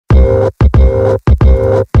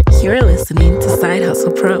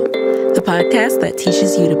podcast that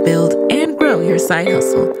teaches you to build and grow your side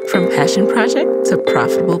hustle from passion project to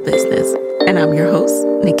profitable business. And I'm your host,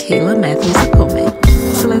 Nikayla Matthews-Okome.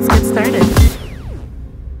 So let's get started.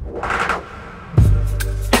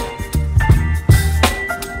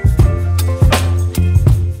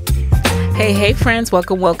 Hey friends,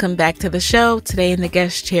 welcome back to the show. Today in the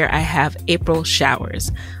guest chair, I have April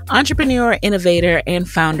Showers. Entrepreneur, innovator, and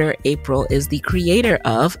founder, April is the creator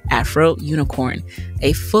of Afro-Unicorn,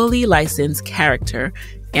 a fully licensed character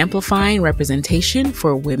amplifying representation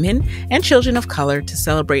for women and children of color to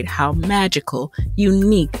celebrate how magical,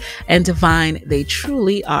 unique, and divine they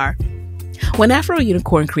truly are. When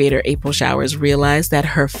Afro-Unicorn creator April Showers realized that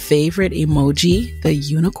her favorite emoji, the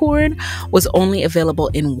unicorn, was only available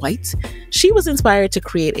in white, she was inspired to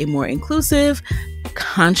create a more inclusive,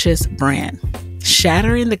 conscious brand.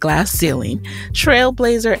 Shattering the glass ceiling,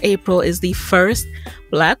 Trailblazer April is the first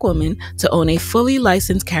Black woman to own a fully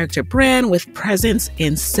licensed character brand with presence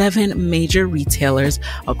in 7 major retailers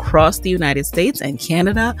across the United States and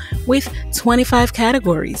Canada with 25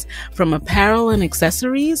 categories, from apparel and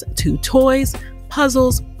accessories to toys,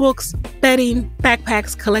 puzzles, books, bedding,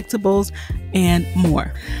 backpacks, collectibles, and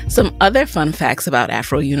more. Some other fun facts about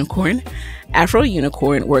Afro-Unicorn.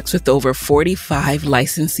 Afro-Unicorn works with over 45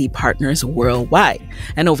 licensee partners worldwide.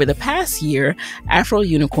 And over the past year,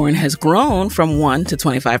 Afro-Unicorn has grown from 1 to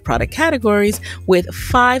 25 product categories with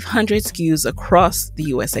 500 SKUs across the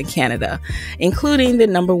US and Canada, including the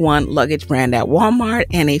 #1 luggage brand at Walmart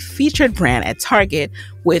and a featured brand at Target,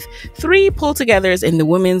 with 3 pull-togethers in the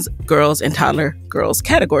women's, girls, and toddler girls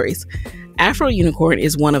categories. Afro-Unicorn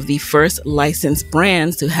is one of the first licensed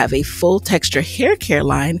brands to have a full texture hair care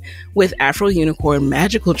line with Afro-Unicorn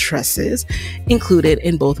magical tresses included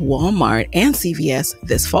in both Walmart and CVS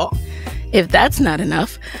this fall. If that's not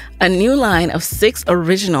enough, a new line of 6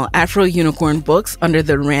 original Afro-Unicorn books under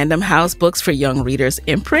the Random House Books for Young Readers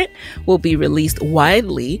imprint will be released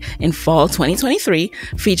widely in fall 2023,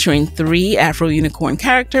 featuring 3 Afro-Unicorn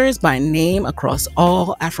characters by name across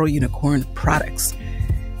all Afro-Unicorn products.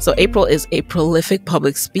 So April is a prolific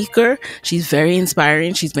public speaker. She's very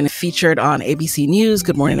inspiring. She's been featured on ABC News,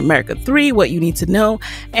 Good Morning America 3, What You Need to Know,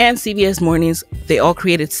 and CBS Mornings. They all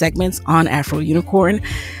created segments on Afro-Unicorn.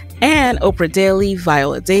 And Oprah Daily,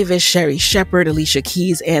 Viola Davis, Sherry Shepherd, Alicia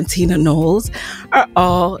Keys, and Tina Knowles are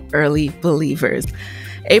all early believers.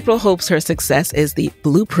 April hopes her success is the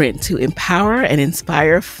blueprint to empower and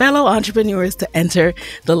inspire fellow entrepreneurs to enter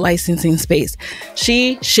the licensing space.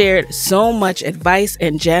 She shared so much advice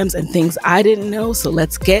and gems and things I didn't know, so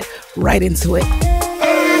let's get right into it.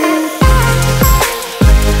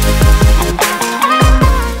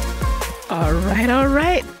 All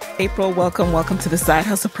right. April, welcome to the Side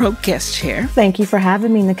Hustle Pro guest chair. Thank you for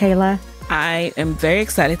having me, Nikayla. I am very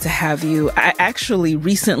excited to have you. I actually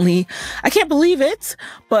recently, I can't believe it,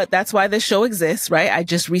 but that's why this show exists, right? I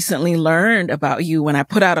just recently learned about you when I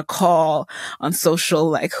put out a call on social,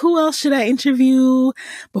 like, who else should I interview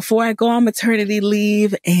before I go on maternity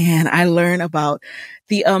leave? And I learned about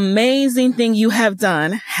the amazing thing you have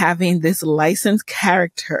done having this licensed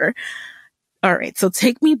character. All right, so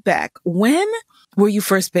take me back. When were you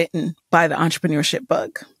first bitten by the entrepreneurship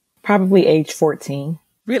bug? Probably age 14.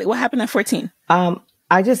 Really? What happened at 14?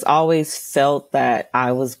 I just always felt that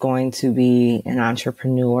I was going to be an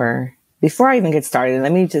entrepreneur. Before I even get started,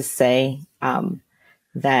 let me just say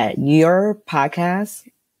that your podcast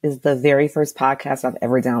is the very first podcast I've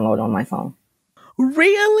ever downloaded on my phone.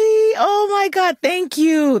 Really? Oh my God. Thank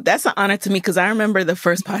you. That's an honor to me because I remember the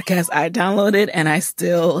first podcast I downloaded and I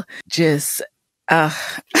still just...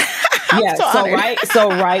 Yeah. So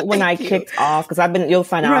right when I kicked off, because you'll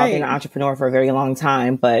find out I've been an entrepreneur for a very long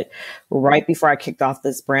time, but right before I kicked off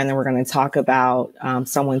this brand that we're going to talk about,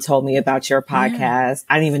 someone told me about your podcast. Yeah.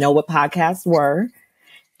 I didn't even know what podcasts were.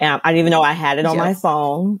 I didn't even know I had it on my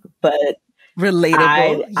phone, but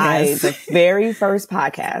relatable. The very first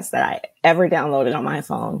podcast that I ever downloaded on my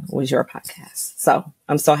phone was your podcast. So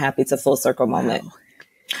I'm so happy. It's a full circle moment.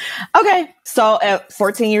 Wow. Okay. So at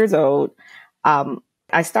 14 years old,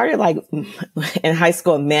 I started in high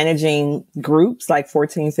school managing groups, like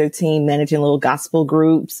 14, 15, managing little gospel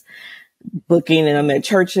groups, booking them at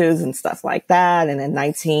churches and stuff like that. And at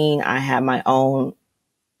 19, I had my own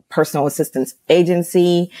personal assistance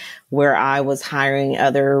agency where I was hiring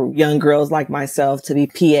other young girls like myself to be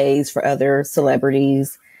PAs for other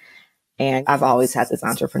celebrities. And I've always had this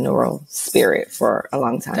entrepreneurial spirit for a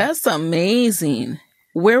long time. That's amazing.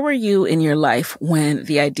 Where were you in your life when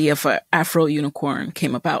the idea for Afro-Unicorn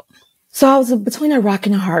came about? So I was between a rock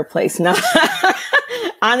and a hard place. No,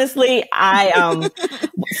 Honestly, a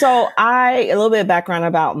little bit of background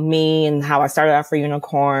about me and how I started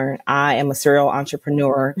Afro-Unicorn. I am a serial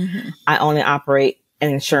entrepreneur. Mm-hmm. I own and operate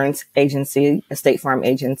an insurance agency, a State Farm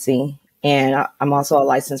agency, and I'm also a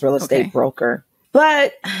licensed real estate broker.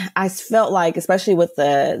 But I felt like, especially with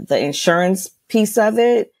the insurance piece of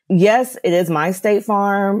it, yes, it is my State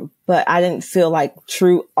Farm, but I didn't feel like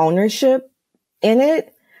true ownership in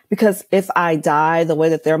it, because if I die, the way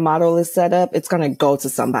that their model is set up, it's going to go to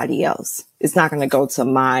somebody else. It's not going to go to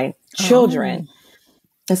my children. Oh.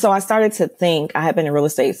 And so I started to think, I had been in real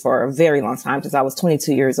estate for a very long time, since I was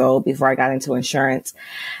 22 years old before I got into insurance.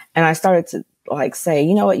 And I started to say,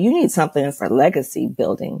 you know what, you need something for legacy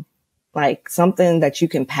building, like something that you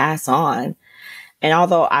can pass on. And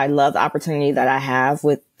although I love the opportunity that I have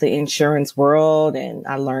with the insurance world, and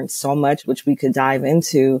I learned so much, which we could dive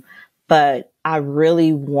into, but I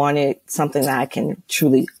really wanted something that I can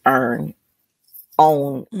truly own,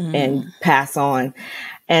 and pass on.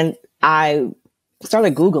 And I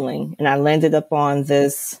started Googling, and I landed up on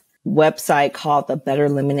this website called the Better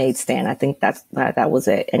Lemonade Stand. I think that was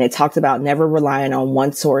it. And it talked about never relying on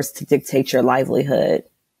one source to dictate your livelihood.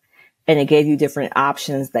 And it gave you different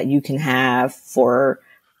options that you can have for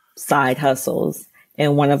side hustles.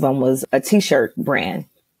 And one of them was a t-shirt brand.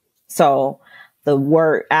 So the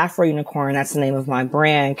word Afro-Unicorn, that's the name of my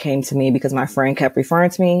brand, came to me because my friend kept referring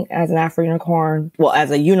to me as an Afro-Unicorn. Well, as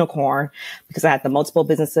a unicorn, because I had the multiple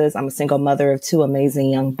businesses. I'm a single mother of 2 amazing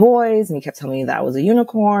young boys. And he kept telling me that I was a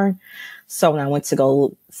unicorn. So when I went to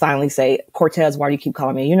go finally say, Cortez, why do you keep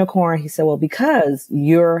calling me a unicorn? He said, well, because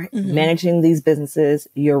you're managing these businesses,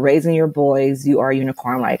 you're raising your boys, you are a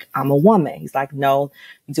unicorn. I'm like, I'm a woman. He's like, no,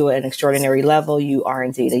 you do it at an extraordinary level. You are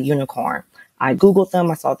indeed a unicorn. I Googled them.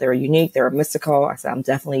 I thought they were unique. They were mystical. I said, I'm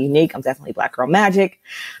definitely unique. I'm definitely Black Girl Magic.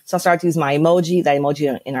 So I started to use that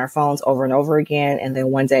emoji in our phones over and over again. And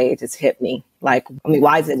then one day it just hit me. Like,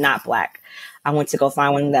 why is it not Black? I went to go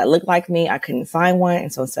find one that looked like me. I couldn't find one.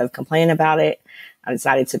 And so instead of complaining about it, I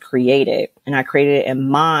decided to create it. And I created it in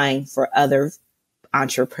mind for other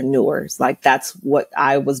entrepreneurs. Like, that's what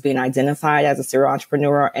I was being identified as, a serial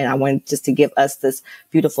entrepreneur. And I wanted just to give us this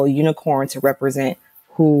beautiful unicorn to represent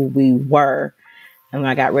who we were. And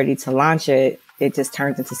when I got ready to launch it, it just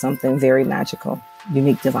turned into something very magical,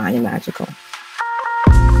 unique, divine, and magical.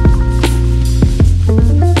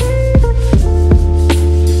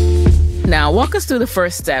 Now, walk us through the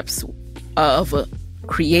first steps of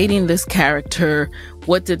creating this character.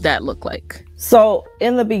 What did that look like? So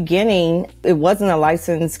in the beginning, it wasn't a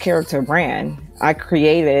licensed character brand. I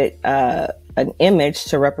created an image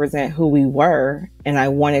to represent who we were, and I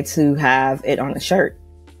wanted to have it on a shirt.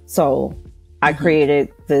 So I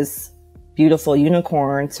created this beautiful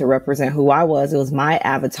unicorn to represent who I was. It was my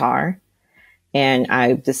avatar. And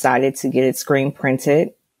I decided to get it screen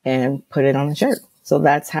printed and put it on a shirt. So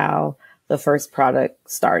that's how the first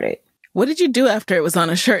product started. What did you do after it was on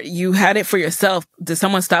a shirt? You had it for yourself. Did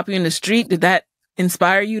someone stop you in the street? Did that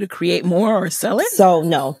inspire you to create more or sell it? So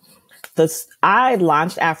no, I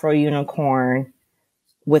launched Afro-Unicorn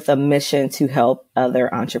with a mission to help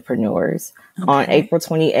other entrepreneurs. Okay. On April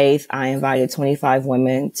 28th, I invited 25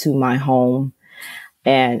 women to my home,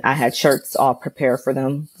 and I had shirts all prepared for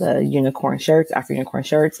them, the unicorn shirts, Afro-Unicorn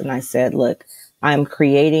shirts. And I said, look, I'm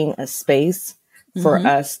creating a space for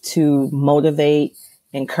us to motivate,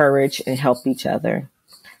 encourage, and help each other.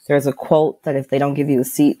 There's a quote that if they don't give you a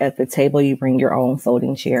seat at the table, you bring your own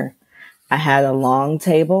folding chair. I had a long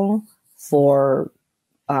table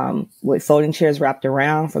with folding chairs wrapped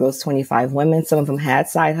around for those 25 women. Some of them had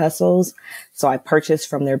side hustles. So I purchased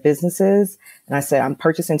from their businesses, and I said, I'm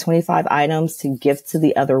purchasing 25 items to give to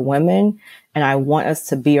the other women. And I want us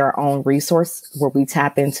to be our own resource where we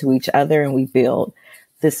tap into each other and we build.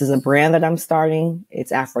 This is a brand that I'm starting.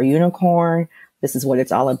 It's Afro-Unicorn. This is what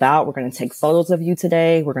it's all about. We're going to take photos of you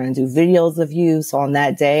today. We're going to do videos of you. So on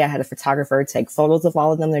that day, I had a photographer take photos of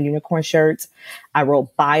all of them, their unicorn shirts. I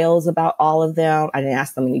wrote bios about all of them. I didn't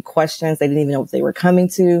ask them any questions. They didn't even know what they were coming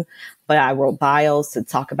to, but I wrote bios to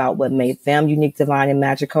talk about what made them unique, divine, and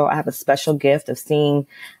magical. I have a special gift of seeing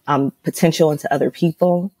potential into other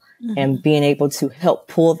people and being able to help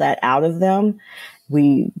pull that out of them.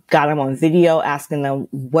 We got them on video, asking them,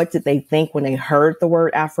 what did they think when they heard the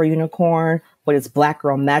word Afro-Unicorn? What is Black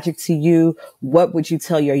Girl Magic to you? What would you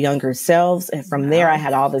tell your younger selves? And from there, I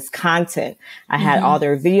had all this content. I had all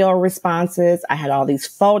their video responses. I had all these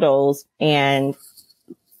photos, and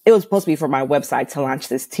it was supposed to be for my website to launch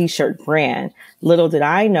this t-shirt brand. Little did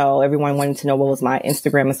I know, everyone wanted to know what was my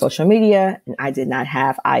Instagram and social media. And I did not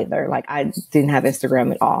have either. Like, I didn't have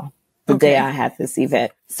Instagram at all the day I had this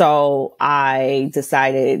event. So I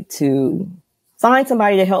decided to find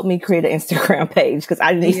somebody to help me create an Instagram page because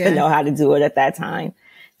I didn't even know how to do it at that time.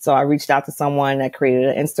 So I reached out to someone that created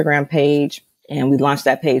an Instagram page, and we launched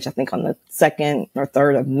that page, I think on the 2nd or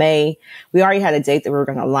 3rd of May. We already had a date that we were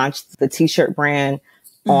going to launch the t-shirt brand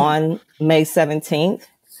on May 17th.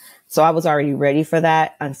 So I was already ready for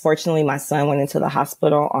that. Unfortunately, my son went into the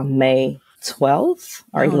hospital on May 12th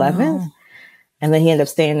or 11th. No. And then he ended up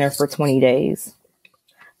staying there for 20 days.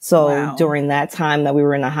 So during that time that we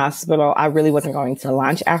were in the hospital, I really wasn't going to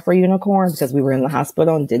launch Afro-Unicorn because we were in the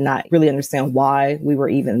hospital and did not really understand why we were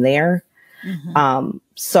even there.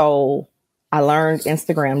 So I learned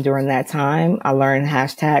Instagram during that time. I learned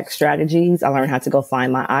hashtag strategies. I learned how to go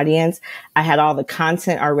find my audience. I had all the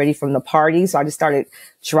content already from the party. So I just started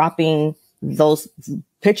dropping those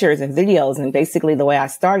pictures and videos. And basically the way I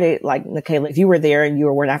started, like, Nicaila, if you were there and you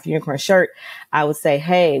were wearing an Afro-Unicorn shirt, I would say,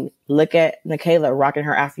 hey, look at Nicaila rocking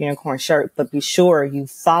her Afro-Unicorn shirt, but be sure you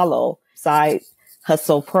follow Side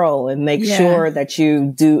Hustle Pro and make sure that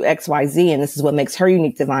you do X, Y, Z. And this is what makes her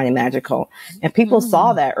unique, divine, and magical. And people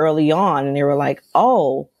saw that early on and they were like,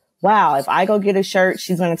 oh, wow, if I go get a shirt,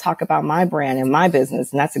 she's going to talk about my brand and my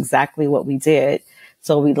business. And that's exactly what we did.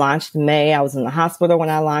 So we launched in May. I was in the hospital when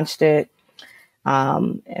I launched it.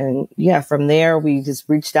 And yeah, from there, we just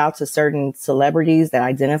reached out to certain celebrities that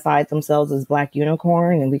identified themselves as Black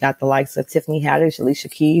Unicorn. And we got the likes of Tiffany Haddish, Alicia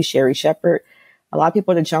Keys, Sherry Shepherd, a lot of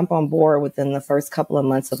people to jump on board within the first couple of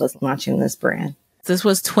months of us launching this brand. This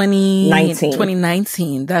was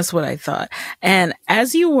 2019. That's what I thought. And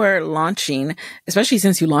as you were launching, especially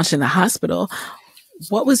since you launched in the hospital,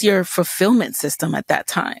 what was your fulfillment system at that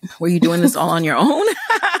time? Were you doing this all on your own?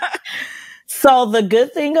 So the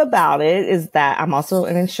good thing about it is that I'm also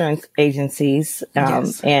in insurance agencies,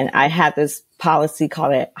 and I had this policy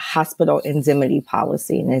called a hospital indemnity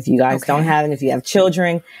policy. And if you guys don't have it, if you have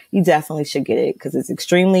children, you definitely should get it because it's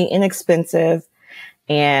extremely inexpensive,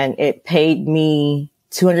 and it paid me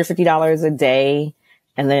 $250 a day.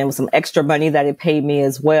 And then it was some extra money that it paid me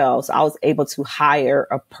as well. So I was able to hire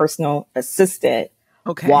a personal assistant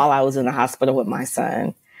while I was in the hospital with my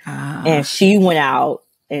son. And she went out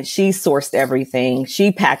and she sourced everything.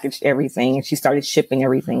 She packaged everything and she started shipping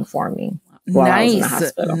everything for me while I was in the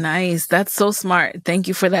hospital. Nice. That's so smart. Thank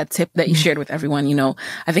you for that tip that you shared with everyone. You know,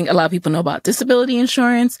 I think a lot of people know about disability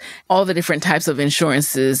insurance, all the different types of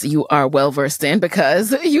insurances you are well versed in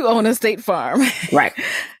because you own a State Farm. Right.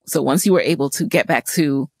 So once you were able to get back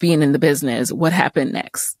to being in the business, what happened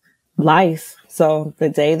next? Life. So the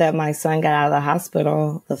day that my son got out of the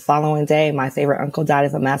hospital, the following day, my favorite uncle died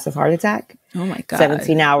of a massive heart attack. Oh my God.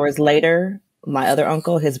 17 hours later, my other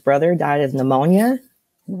uncle, his brother, died of pneumonia.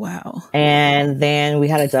 Wow. And then we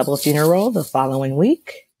had a double funeral the following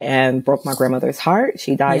week and broke my grandmother's heart.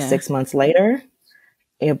 She died 6 months later.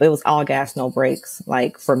 It was all gas, no brakes.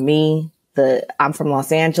 Like for me, I'm from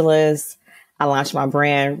Los Angeles. I launched my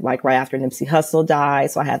brand like right after Nipsey Hussle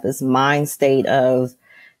died. So I had this mind state of,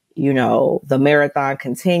 you know, the marathon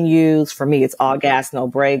continues. For me, it's all gas, no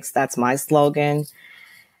brakes. That's my slogan.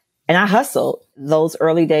 And I hustled those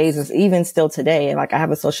early days, and even still today. Like I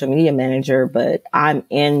have a social media manager, but I'm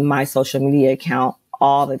in my social media account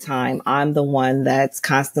all the time. I'm the one that's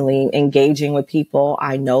constantly engaging with people.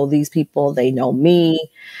 I know these people. They know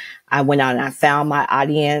me. I went out and I found my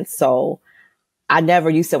audience. So I never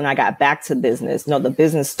used to when I got back to business. No, the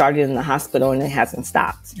business started in the hospital and it hasn't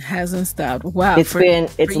stopped. It hasn't stopped. Wow. It's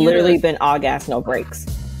literally been all gas, no brakes.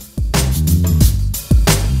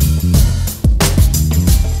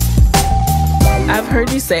 I've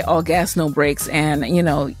heard you say all gas, no brakes. And, you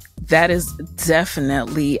know, that is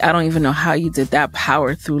definitely, I don't even know how you did that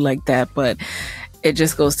power through like that, but it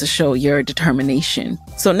just goes to show your determination.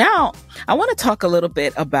 So now I want to talk a little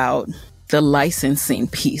bit about the licensing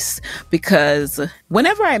piece, because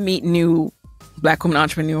whenever I meet new Black women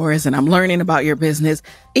entrepreneurs and I'm learning about your business,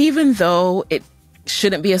 even though it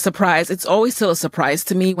shouldn't be a surprise, it's always still a surprise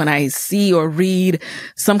to me when I see or read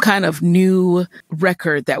some kind of new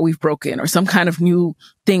record that we've broken or some kind of new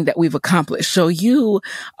thing that we've accomplished. So you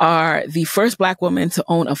are the first Black woman to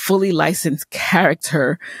own a fully licensed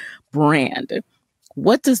character brand.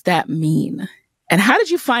 What does that mean? And how did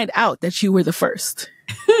you find out that you were the first?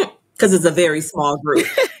 Because it's a very small group,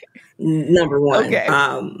 number one. Okay.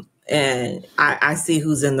 And I see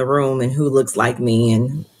who's in the room and who looks like me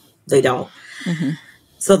and they don't. Mm-hmm.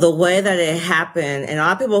 So the way that it happened, and a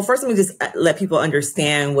lot of people, first let me just let people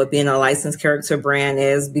understand what being a licensed character brand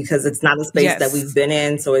is, because it's not a space that we've been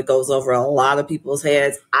in. So it goes over a lot of people's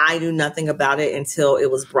heads. I knew nothing about it until it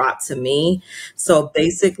was brought to me. So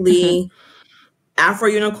basically,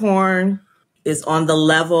 Afro-Unicorn is on the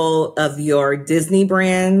level of your Disney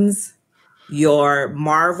brands, your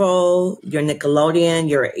Marvel, your Nickelodeon,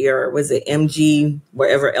 your was it MG,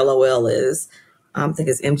 wherever LOL is. I think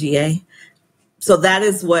it's MGA. So that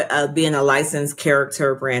is what being a licensed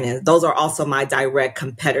character brand is. Those are also my direct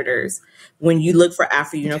competitors. When you look for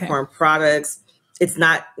Afro-Unicorn products, it's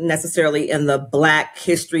not necessarily in the Black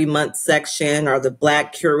History Month section or the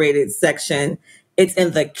Black curated section. It's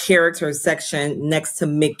in the character section next to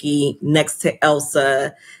Mickey, next to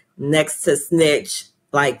Elsa, next to Snitch.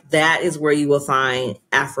 Like that is where you will find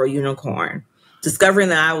Afro-Unicorn. Discovering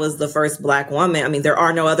that I was the first Black woman. I mean, there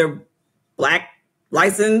are no other Black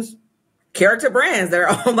licensed character brands that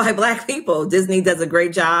are owned by Black people. Disney does a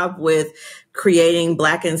great job with creating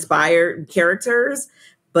Black inspired characters,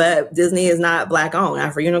 but Disney is not Black owned.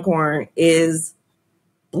 Afro-Unicorn is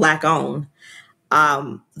Black owned.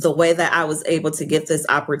 The way that I was able to get this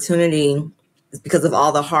opportunity is because of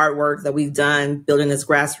all the hard work that we've done building this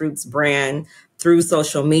grassroots brand through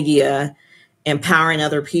social media, empowering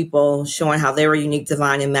other people, showing how they were unique,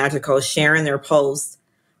 divine, and magical, sharing their posts.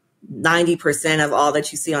 90% of all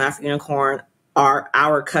that you see on Afro-Unicorn are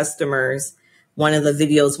our customers. One of the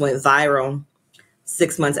videos went viral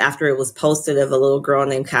 6 months after it was posted of a little girl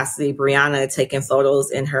named Cassidy Brianna taking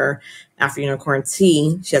photos in her Afro-Unicorn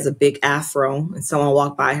tee. She has a big afro, and someone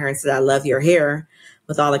walked by her and said, "I love your hair."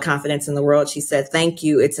 With all the confidence in the world, she said, "Thank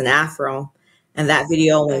you, it's an afro." And that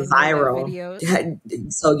video went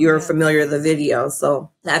viral. So you're familiar with the video.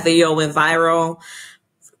 So that video went viral.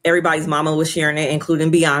 Everybody's mama was sharing it,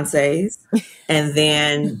 including Beyonce's. And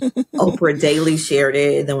then Oprah Daily shared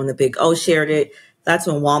it. And then when the Big O shared it, that's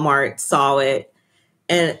when Walmart saw it.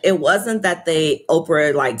 And it wasn't that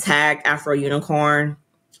Oprah like tagged Afro-Unicorn,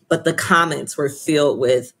 but the comments were filled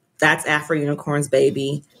with, "That's Afro-Unicorn's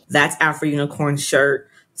baby. That's Afro-Unicorn's shirt."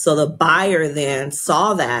 So the buyer then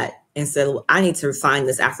saw that and said, "Well, I need to find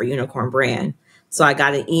this Afro-Unicorn brand." So I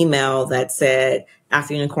got an email that said,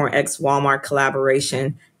 "Afro-Unicorn X Walmart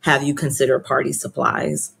collaboration. Have you considered party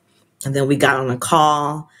supplies?" And then we got on a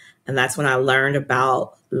call, and that's when I learned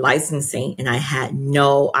about licensing. And I had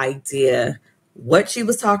no idea what she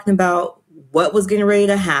was talking about, what was getting ready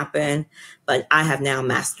to happen, but I have now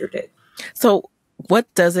mastered it. So what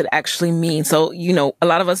does it actually mean? So, a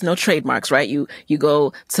lot of us know trademarks, right? You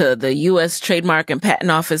go to the U.S. Trademark and Patent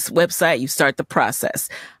Office website, you start the process,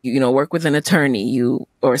 work with an attorney,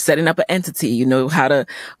 or setting up an entity, you know how to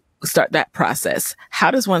start that process.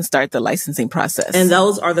 How does one start the licensing process? And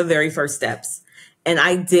those are the very first steps. And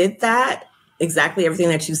I did that, exactly everything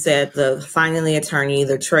that you said, the finding the attorney,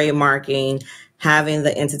 the trademarking, having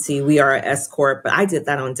the entity. We are an S Corp, but I did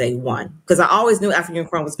that on day one because I always knew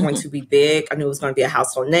Afro-Unicorn was going to be big. I knew it was going to be a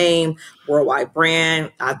household name, worldwide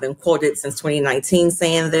brand. I've been quoted since 2019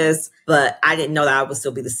 saying this, but I didn't know that I would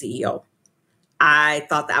still be the CEO. I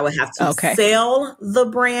thought that I would have to sell the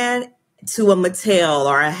brand to a Mattel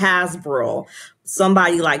or a Hasbro,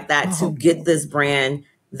 somebody like that to get this brand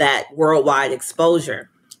that worldwide exposure.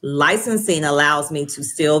 Licensing allows me to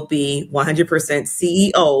still be 100%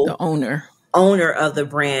 CEO, the owner of the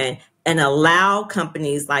brand, and allow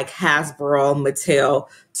companies like Hasbro, Mattel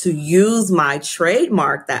to use my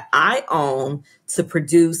trademark that I own to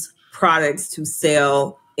produce products to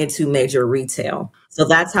sell into major retail. So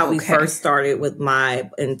that's how we first started with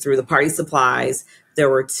and through the party supplies. There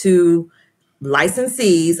were two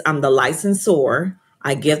licensees. I'm the licensor.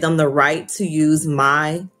 I give them the right to use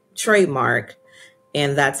my trademark.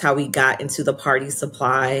 And that's how we got into the party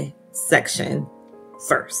supply section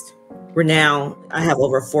first. I have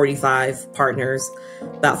over 45 partners,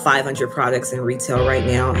 about 500 products in retail right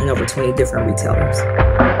now, and over 20 different retailers.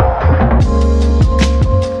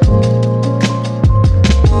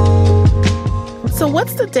 So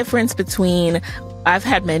what's the difference between, I've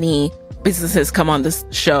had many businesses come on this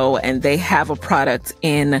show and they have a product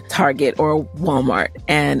in Target or Walmart,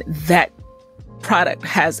 and that product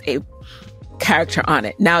has a character on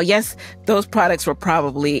it. Now, yes, those products were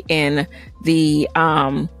probably in the,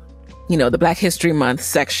 the Black History Month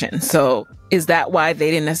section. So is that why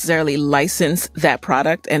they didn't necessarily license that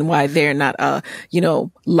product and why they're not a,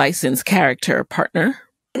 licensed character partner?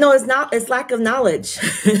 No, it's not. It's lack of knowledge.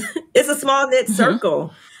 It's a small knit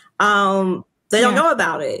circle. They don't know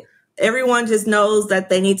about it. Everyone just knows that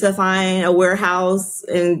they need to find a warehouse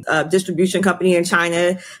and a distribution company in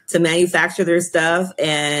China to manufacture their stuff.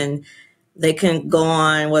 And they can go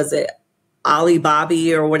on,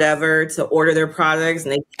 Alibaba or whatever to order their products.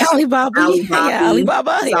 And Alibaba.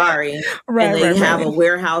 Sorry. Right, and they have a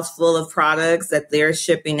warehouse full of products that they're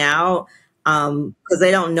shipping out because they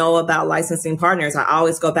don't know about licensing partners. I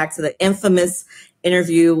always go back to the infamous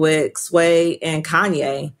interview with Sway and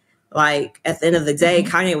Kanye. Like at the end of the day,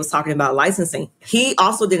 Kanye was talking about licensing. He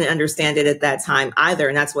also didn't understand it at that time either.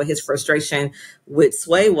 And that's what his frustration with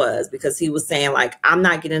Sway was, because he was saying like, I'm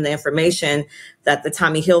not getting the information that the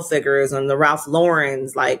Tommy Hilfigers and the Ralph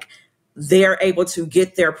Laurens, like they're able to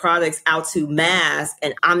get their products out to mass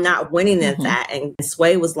and I'm not winning at that. And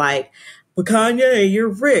Sway was like, but Kanye, you're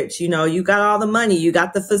rich. You know, you got all the money, you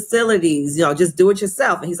got the facilities, you know, just do it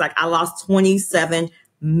yourself. And he's like, I lost 27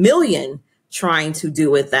 million trying to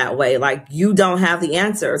do it that way. Like, you don't have the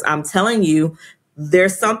answers. I'm telling you,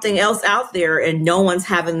 there's something else out there and no one's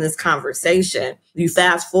having this conversation. You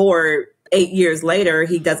fast forward 8 years later,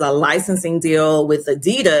 he does a licensing deal with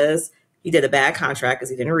Adidas. He did a bad contract because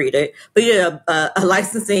he didn't read it, but he did a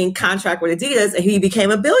licensing contract with Adidas and he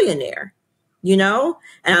became a billionaire. You know,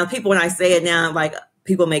 and people, when I say it now, like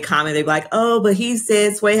people may comment, they're like, oh, but he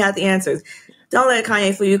said Sway had the answers. Don't let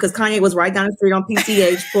Kanye fool you, because Kanye was right down the street on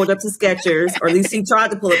PCH, pulled up to Skechers, or at least he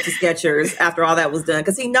tried to pull up to Skechers after all that was done,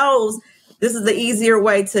 because he knows this is the easier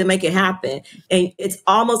way to make it happen. And it's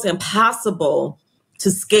almost impossible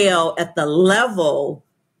to scale at the level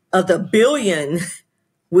of the billion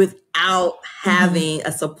without having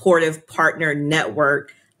a supportive partner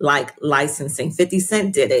network like licensing. 50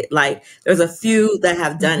 Cent did it. Like, there's a few that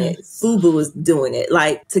have done it. Fubu is doing it.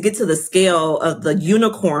 Like, to get to the scale of the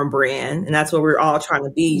unicorn brand, and that's what we're all trying to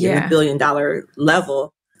be in the $1 billion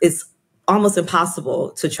level, it's almost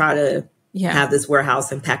impossible to try to have this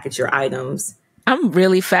warehouse and package your items. I'm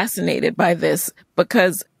really fascinated by this,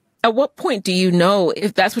 because at what point do you know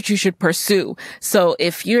if that's what you should pursue? So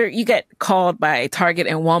if you get called by Target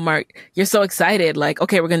and Walmart, you're so excited, like,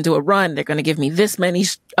 okay, we're going to do a run. They're going to give me this many,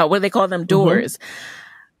 what do they call them? Doors.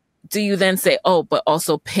 Do you then say, oh, but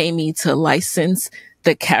also pay me to license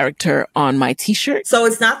the character on my t-shirt? So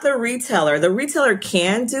it's not the retailer. The retailer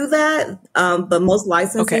can do that. But most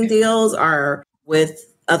licensing deals are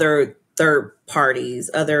with other third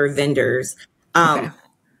parties, other vendors.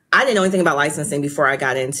 I didn't know anything about licensing before I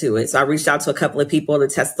got into it. So I reached out to a couple of people to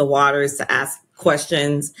test the waters, to ask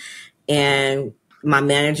questions. And my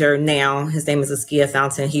manager now, his name is Askia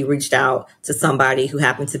Fountain, he reached out to somebody who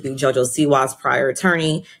happened to be JoJo Siwa's prior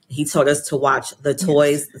attorney. He told us to watch The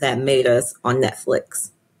Toys That Made Us on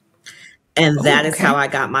Netflix. And that is how I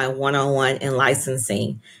got my one-on-one in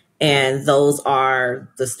licensing. And those are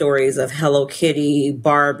the stories of Hello Kitty,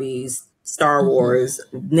 Barbies, Star Wars,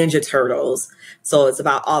 Ninja Turtles. So it's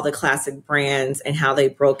about all the classic brands and how they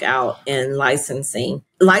broke out in licensing.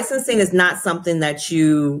 Licensing is not something that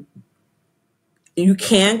you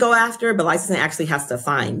can go after, but licensing actually has to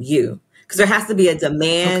find you, because there has to be a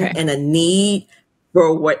demand and a need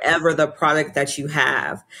for whatever the product that you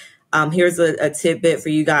have. Here's a tidbit for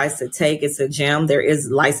you guys to take. It's a gem. There is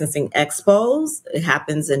licensing expos. It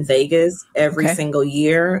happens in Vegas every single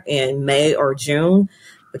year in May or June.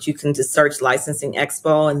 But you can just search Licensing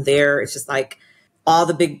Expo, and there it's just like all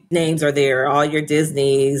the big names are there, all your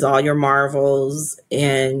Disneys, all your Marvels,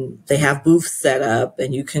 and they have booths set up,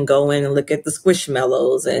 and you can go in and look at the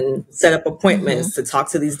Squishmallows and set up appointments to talk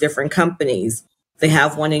to these different companies. They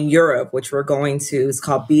have one in Europe, which we're going to. It's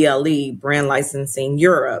called BLE, Brand Licensing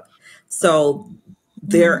Europe. So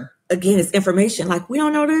there, again, it's information. Like, we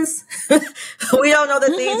don't know this. We don't know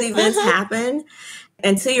that these events happen.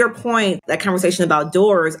 And to your point, that conversation about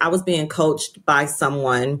doors, I was being coached by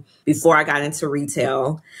someone before I got into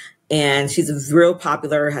retail. And she's real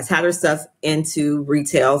popular, has had her stuff into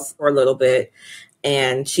retail for a little bit.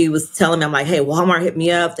 And she was telling me, I'm like, hey, Walmart hit me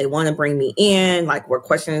up. They want to bring me in. Like, what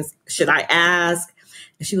questions should I ask?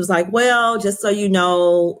 And she was like, well, just so you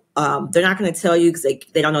know, they're not going to tell you because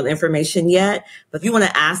they don't know the information yet. But if you want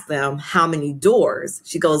to ask them how many doors,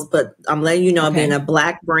 she goes, but I'm letting you know, being a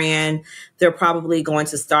Black brand, they're probably going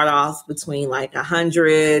to start off between like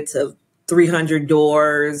 100 to 300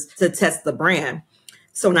 doors to test the brand.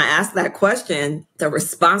 So when I asked that question, the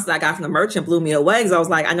response that I got from the merchant blew me away, because I was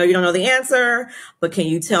like, I know you don't know the answer, but can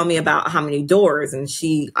you tell me about how many doors? And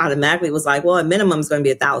she automatically was like, well, a minimum is going to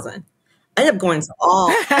be 1,000. I ended up going to all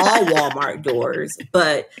Walmart doors,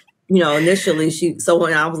 but initially so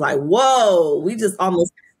when I was like, whoa, we just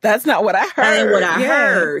almost. That's not what I heard. That ain't what I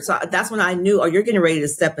heard. So that's when I knew, you're getting ready to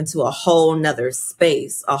step into a whole nother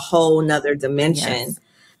space, a whole nother dimension. Yes.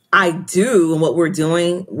 I do. And what we're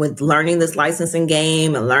doing with learning this licensing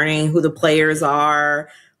game and learning who the players are,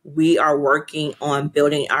 we are working on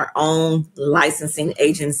building our own licensing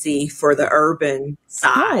agency for the urban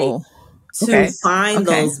side. To find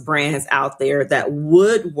those brands out there that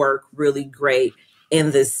would work really great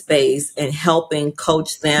in this space, and helping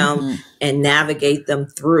coach them and navigate them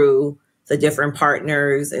through the different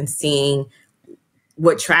partners and seeing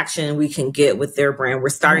what traction we can get with their brand. We're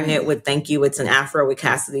starting it with Thank You. It's an Afro with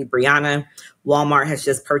Cassidy Brianna. Walmart has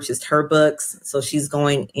just purchased her books. So she's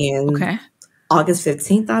going in August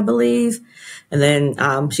 15th, I believe. And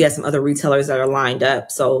then she has some other retailers that are lined up.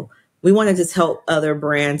 So we want to just help other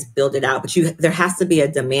brands build it out. But there has to be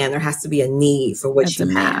a demand. There has to be a need for what you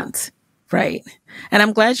have. Right. And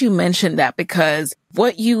I'm glad you mentioned that, because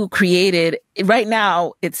what you created right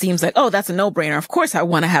now, it seems like, oh, that's a no-brainer. Of course, I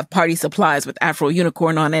want to have party supplies with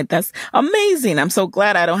Afro-Unicorn on it. That's amazing. I'm so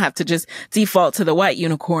glad I don't have to just default to the white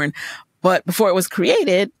unicorn. But before it was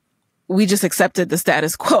created, we just accepted the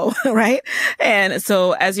status quo, right? And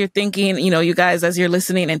so as you're thinking, you guys, as you're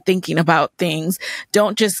listening and thinking about things,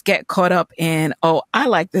 don't just get caught up in, oh, I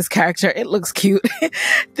like this character. It looks cute.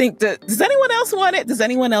 Think that, does anyone else want it? Does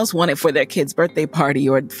anyone else want it for their kid's birthday party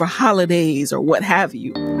or for holidays or what have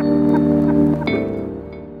you?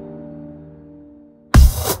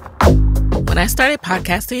 When I started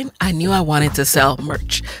podcasting, I knew I wanted to sell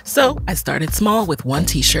merch. So I started small with one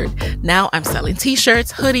t-shirt. Now I'm selling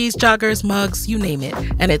t-shirts, hoodies, joggers, mugs, you name it.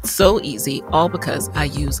 And it's so easy, all because I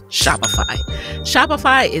use Shopify.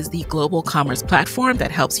 Shopify is the global commerce platform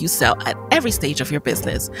that helps you sell at every stage of your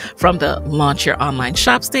business. From the launch your online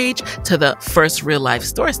shop stage to the first real life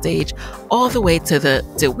store stage, all the way to the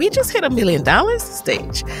did we just hit $1 million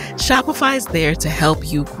stage. Shopify is there to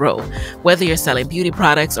help you grow. Whether you're selling beauty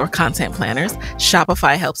products or content planners,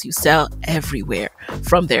 Shopify helps you sell everywhere.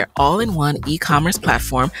 From their all-in-one e-commerce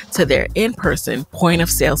platform to their in-person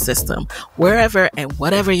point-of-sale system. Wherever and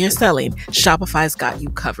whatever you're selling, Shopify's got you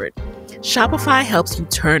covered. Shopify helps you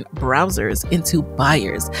turn browsers into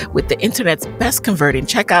buyers with the internet's best converting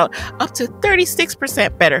checkout, up to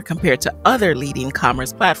 36% better compared to other leading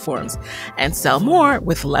commerce platforms. And sell more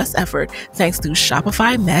with less effort thanks to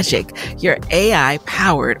Shopify Magic, your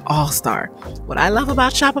AI-powered all-star. What I love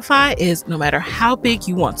about Shopify is no matter how big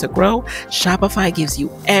you want to grow, Shopify gives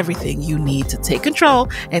you everything you need to take control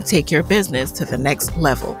and take your business to the next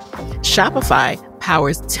level. Shopify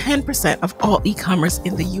powers 10% of all e-commerce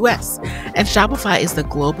in the US. And Shopify is the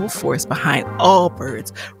global force behind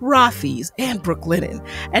Allbirds, Rothy's, and Brooklinen,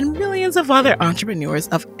 and millions of other entrepreneurs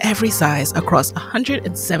of every size across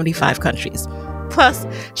 175 countries. Plus,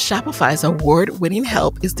 Shopify's award-winning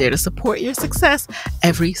help is there to support your success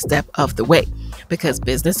every step of the way. Because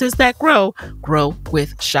businesses that grow, grow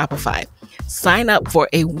with Shopify. Sign up for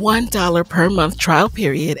a $1 per month trial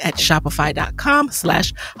period at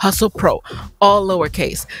shopify.com/hustlepro, all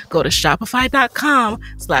lowercase. Go to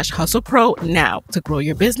shopify.com/hustlepro now to grow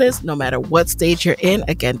your business no matter what stage you're in.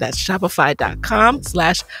 Again, that's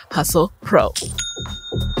shopify.com/hustlepro.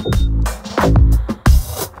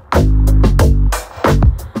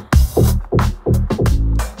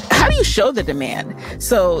 How do you show the demand?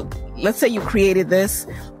 So let's say you created this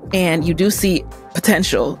and you do see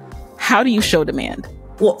potential. How do you show demand?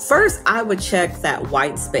 Well, first, I would check that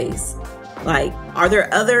white space. Like, are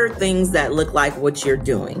there other things that look like what you're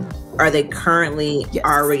doing? Are they currently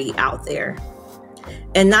already out there?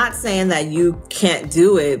 And not saying that you can't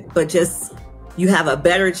do it, but just you have a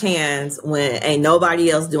better chance when ain't nobody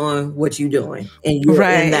else doing what you're doing. And you're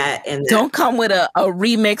in that. Don't come with a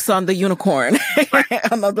remix on the unicorn,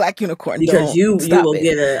 on the black unicorn. Because you will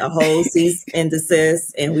get a whole cease and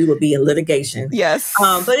desist, and we will be in litigation. Yes.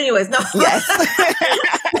 But anyways, no. Yes.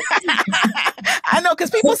 I know, because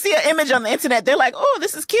people see an image on the internet. They're like, oh,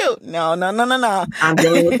 this is cute. No. I'm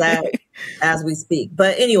dealing with that as we speak.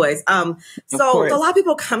 But anyways, so a lot of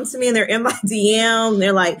people come to me and they're in my DM.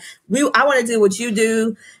 They're like, I want to do what you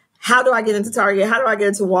do. How do I get into Target? How do I get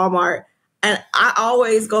into Walmart? And I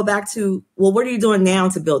always go back to, well, what are you doing now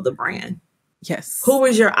to build the brand? Yes. Who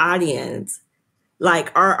is your audience?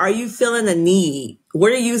 Like, are you feeling a need?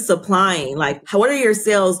 What are you supplying? Like, what are your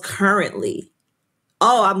sales currently?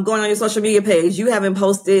 Oh, I'm going on your social media page. You haven't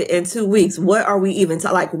posted in 2 weeks. What are we even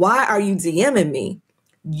like? Why are you DMing me?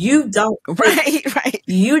 You don't. Right.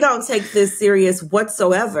 You don't take this serious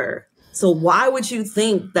whatsoever. So why would you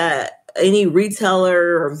think that any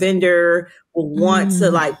retailer or vendor will want to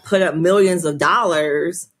like put up millions of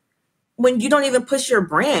dollars when you don't even push your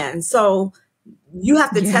brand? So you have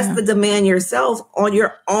to test the demand yourself on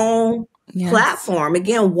your own platform.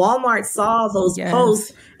 Again, Walmart saw those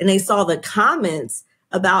posts and they saw the comments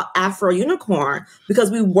about Afro-Unicorn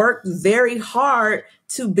because we worked very hard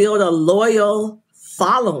to build a loyal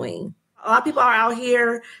following. A lot of people are out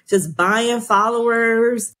here just buying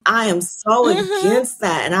followers. I am so against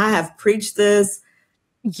that. And I have preached this.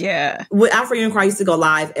 Yeah. With Afro-Unicorn, I used to go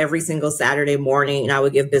live every single Saturday morning and I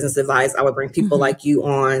would give business advice. I would bring people like you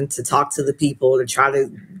on to talk to the people, to try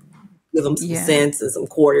to give them some cents and some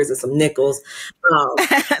quarters and some nickels.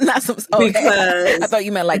 Not some, because I thought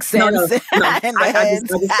you meant like no, cents. I just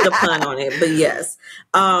put a pun on it, but yes.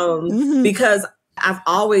 Because I've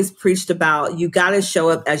always preached about, you got to show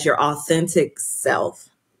up as your authentic self.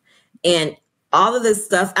 And all of this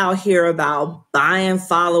stuff out here about buying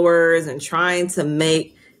followers and trying to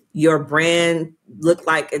make your brand look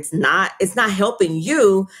like it's not helping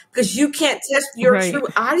you, because you can't test your true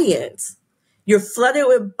audience. You're flooded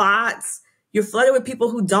with bots. You're flooded with people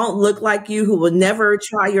who don't look like you, who will never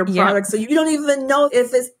try your product. So you don't even know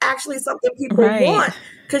if it's actually something people want,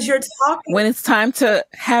 because you're talking. When it's time to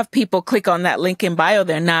have people click on that link in bio,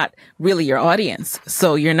 they're not really your audience.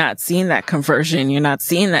 So you're not seeing that conversion. You're not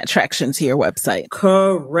seeing that traction to your website.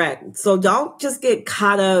 Correct. So don't just get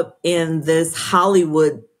caught up in this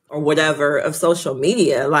Hollywood or whatever of social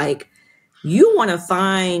media. Like, you want to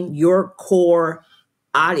find your core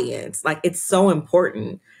audience. Like, it's so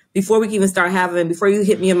important. Before we can even start before you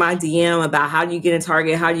hit me in my DM about how do you get in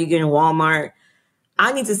Target, how do you get in Walmart,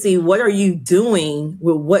 I need to see, what are you doing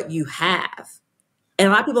with what you have? And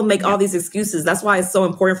a lot of people make all these excuses. That's why it's so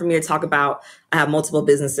important for me to talk about, I have multiple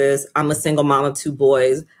businesses. I'm a single mom of 2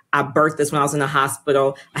 boys. I birthed this when I was in the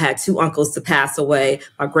hospital. I had 2 uncles to pass away.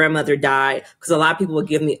 My grandmother died, because a lot of people would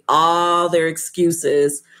give me all their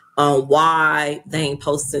excuses on why they ain't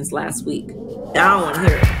posted since last week. I don't want to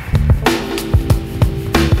hear it.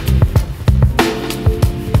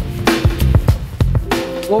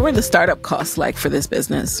 What were the startup costs like for this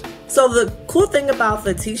business? So the cool thing about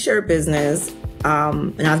the t-shirt business,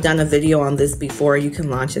 and I've done a video on this before, you can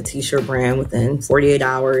launch a t-shirt brand within 48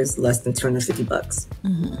 hours, less than $250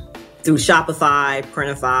 through Shopify,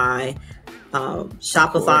 Printify.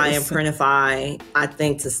 Shopify and Printify, I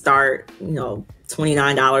think to start,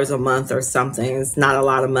 $29 a month or something. It's not a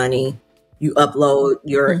lot of money. You upload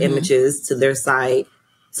your images to their site.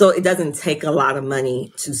 So it doesn't take a lot of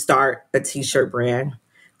money to start a t-shirt brand.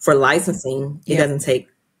 For licensing, it doesn't take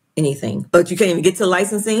anything. But you can't even get to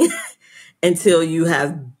licensing until you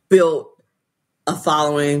have built a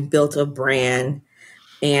following, built a brand.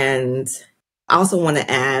 And I also want to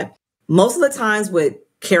add, most of the times with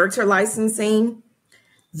character licensing,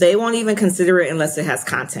 they won't even consider it unless it has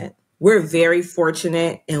content. We're very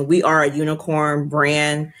fortunate, and we are a unicorn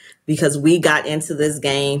brand because we got into this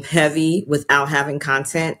game heavy without having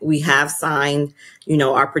content. We have signed,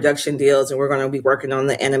 our production deals, and we're going to be working on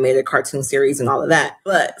the animated cartoon series and all of that.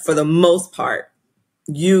 But for the most part,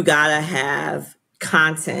 you got to have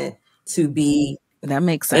content to be that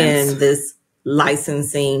makes sense in this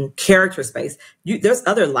licensing character space. There's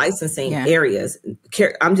other licensing areas.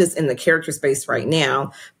 I'm just in the character space right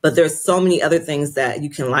now, but there's so many other things that you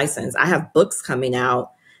can license. I have books coming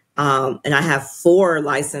out, and I have 4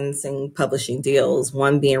 licensing publishing deals,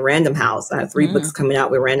 one being Random House. I have 3 books coming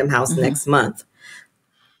out with Random House next month.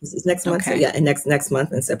 This is next month. Okay. And next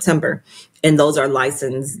month in September. And those are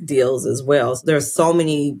licensed deals as well. So there's so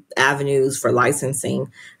many avenues for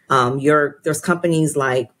licensing. There's companies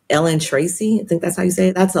like Ellen Tracy, I think that's how you say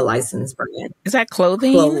it. That's a licensed brand. Is that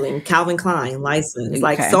clothing? Clothing. Calvin Klein, licensed. Okay.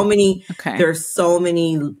 Like so many, there's so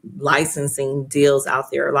many licensing deals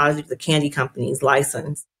out there. A lot of the candy companies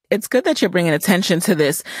license. It's good that you're bringing attention to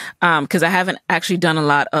this, because I haven't actually done a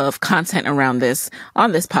lot of content around this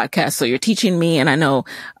on this podcast. So you're teaching me, and I know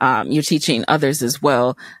you're teaching others as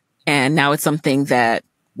well. And now it's something that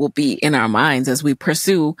will be in our minds as we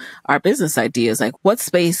pursue our business ideas. Like, what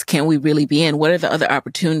space can we really be in? What are the other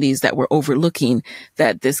opportunities that we're overlooking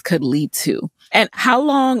that this could lead to? And how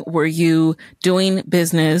long were you doing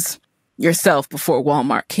business yourself before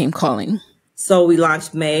Walmart came calling? So we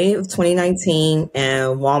launched May of 2019,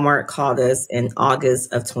 and Walmart called us in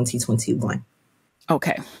August of 2021.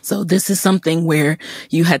 Okay. So this is something where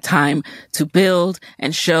you had time to build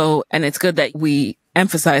and show. And it's good that we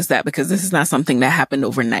emphasize that, because this is not something that happened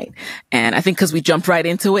overnight. And I think because we jumped right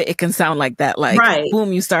into it, it can sound like that, like,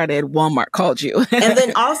 boom, you started, Walmart called you. And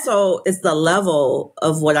then also it's the level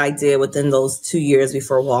of what I did within those 2 years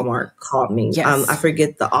before Walmart called me. Yes. I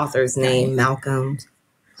forget the author's name, Malcolm.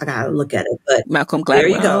 I gotta look at it, but Malcolm Gladwell. There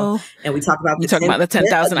you go. And we talk about the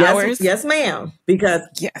 10,000 hours. Yes, ma'am. Because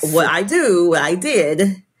what I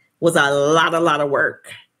did was a lot of work.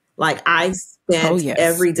 Like, I spent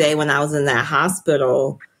every day when I was in that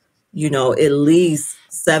hospital, at least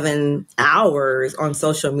 7 hours on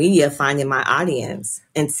social media finding my audience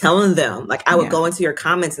and telling them. Like, I would go into your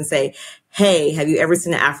comments and say, hey, have you ever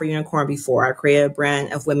seen an Afro-Unicorn before? I created a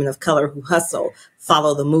brand of women of color who hustle,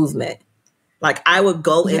 follow the movement. Like, I would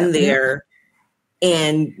go in there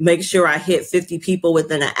and make sure I hit 50 people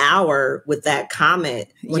within an hour with that comment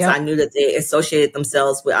once I knew that they associated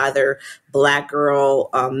themselves with either Black Girl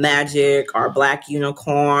Magic or Black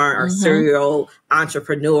Unicorn or serial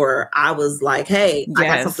entrepreneur. I was like, hey, I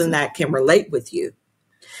got something that can relate with you.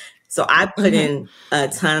 So I put in a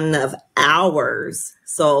ton of hours.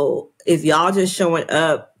 So if y'all just showing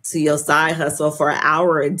up to your side hustle for an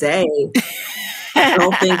hour a day, I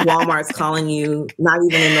don't think Walmart's calling you, not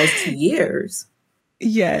even in those 2 years.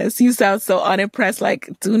 Yes, you sound so unimpressed. Like,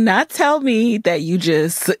 do not tell me that you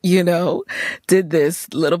just, did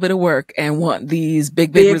this little bit of work and want these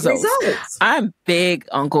big results. I'm big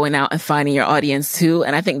on going out and finding your audience too.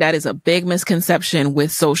 And I think that is a big misconception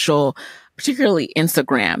with social, particularly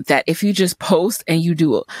Instagram, that if you just post and you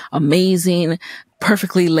do amazing,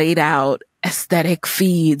 perfectly laid out aesthetic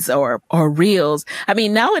feeds or reels. I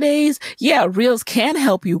mean, nowadays, reels can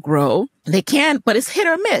help you grow. They can, but it's hit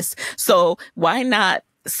or miss. So why not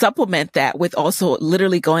supplement that with also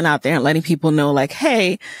literally going out there and letting people know like,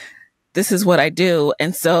 hey, this is what I do.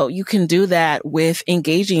 And so you can do that with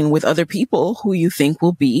engaging with other people who you think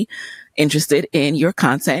will be interested in your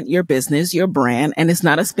content, your business, your brand. And it's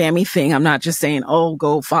not a spammy thing. I'm not just saying, oh,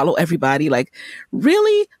 go follow everybody. Like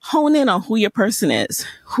really hone in on who your person is.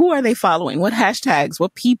 Who are they following? What hashtags,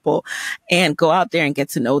 what people, and go out there and get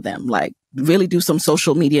to know them. Like really do some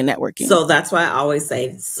social media networking. So that's why I always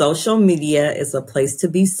say social media is a place to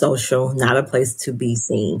be social, not a place to be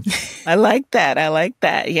seen. I like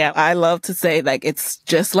that. Yeah. I love to say like, it's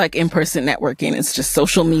just like in-person networking. It's just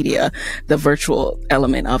social media, the virtual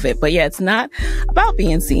element of it. But yeah, it's not about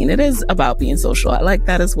being seen. It is about being social. I like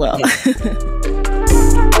that as well. Yeah.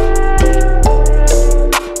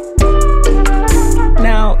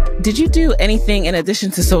 Now, did you do anything in addition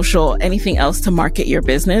to social, anything else to market your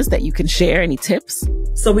business that you can share? Any tips?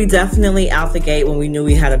 So we definitely out the gate when we knew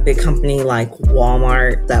we had a big company like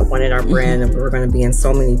Walmart that wanted our brand and we were going to be in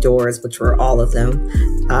so many doors, which were all of them.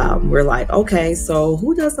 We're like, okay, so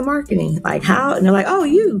who does the marketing? Like how? And they're like, oh,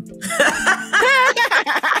 you.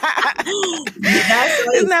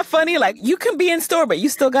 Isn't that funny? Like you can be in store, but you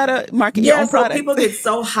still got to market your own product. People get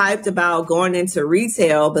so hyped about going into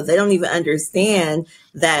retail, but they don't even understand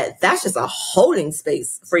that that's just a holding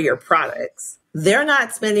space for your products. They're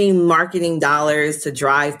not spending marketing dollars to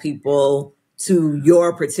drive people to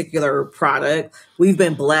your particular product. We've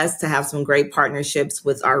been blessed to have some great partnerships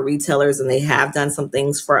with our retailers, and they have done some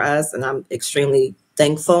things for us, and I'm extremely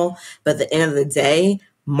thankful. But at the end of the day,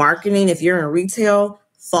 marketing, if you're in retail,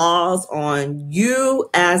 falls on you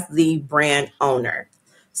as the brand owner.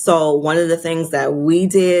 So one of the things that we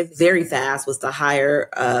did very fast was to hire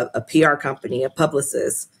a PR company, a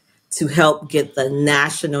publicist, to help get the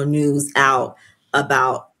national news out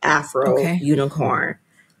about Afro-Unicorn.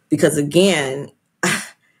 Because again,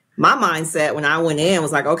 my mindset when I went in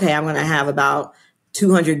was like, okay, I'm going to have about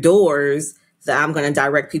 200 doors that I'm going to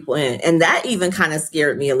direct people in. And that even kind of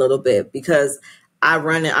scared me a little bit because I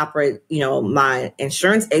run and operate, my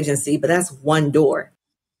insurance agency, but that's one door.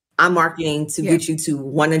 I'm marketing to get you to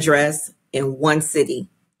one address in one city.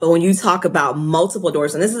 But when you talk about multiple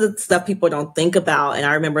doors, and this is the stuff people don't think about. And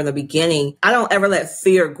I remember in the beginning, I don't ever let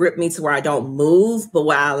fear grip me to where I don't move. But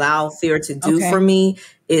what I allow fear to do for me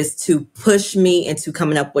is to push me into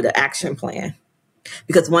coming up with an action plan.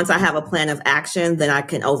 Because once I have a plan of action, then I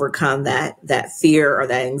can overcome that fear or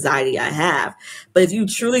that anxiety I have. But if you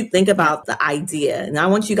truly think about the idea, and I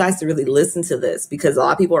want you guys to really listen to this because a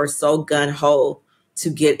lot of people are so gung-ho to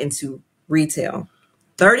get into retail.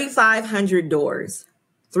 3,500 doors,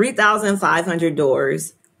 3,500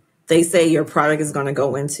 doors, they say your product is going to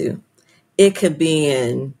go into. It could be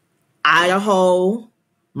in Idaho,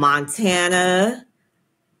 Montana,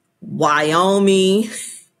 Wyoming,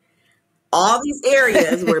 all these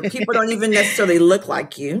areas where people don't even necessarily look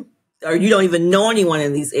like you, or you don't even know anyone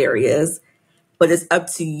in these areas, but it's up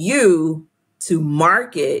to you to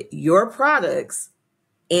market your products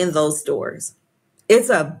in those stores. It's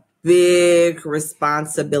a big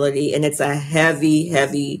responsibility and it's a heavy,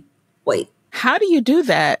 heavy weight. How do you do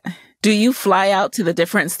that? Do you fly out to the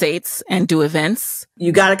different states and do events?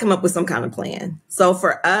 You got to come up with some kind of plan. So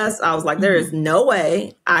for us, I was like, there is no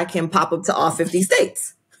way I can pop up to all 50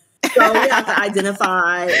 states. So we have to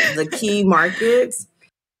identify the key markets.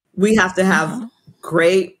 We have to have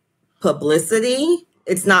great publicity.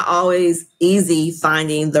 It's not always easy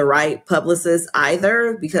finding the right publicist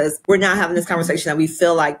either, because we're now having this conversation that we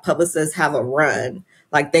feel like publicists have a run.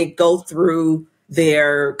 Like they go through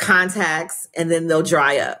their contacts and then they'll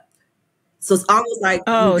dry up. So it's almost like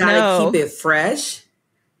you gotta keep it fresh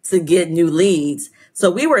to get new leads. So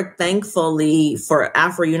we were thankfully for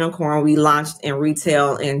Afro-Unicorn, we launched in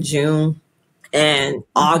retail in June. And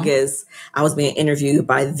August, I was being interviewed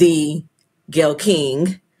by the Gayle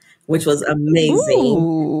King, which was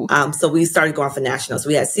amazing. So we started going for national. So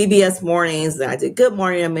we had CBS Mornings, then I did Good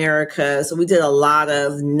Morning America. So we did a lot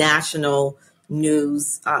of national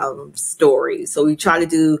news stories. So we try to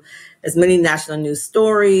do as many national news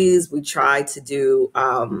stories. We try to do,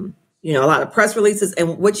 a lot of press releases.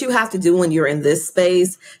 And what you have to do when you're in this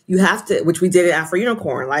space, you have to, which we did at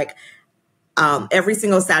Afro-Unicorn, like every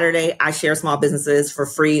single Saturday, I share small businesses for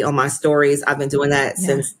free on my stories. I've been doing that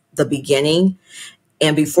since the beginning.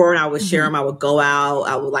 And before, when I would share them, I would go out,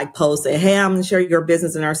 I would like post, say, hey, I'm going to share your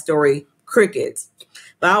business in our story, crickets.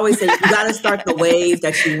 But I always say, you got to start the wave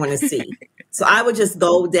that you want to see. So I would just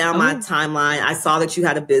go down my timeline. I saw that you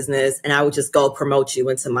had a business and I would just go promote you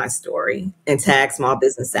into my story and tag Small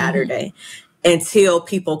Business Saturday until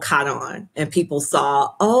people caught on and people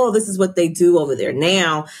saw, oh, this is what they do over there.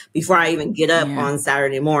 Now, before I even get up on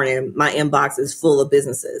Saturday morning, my inbox is full of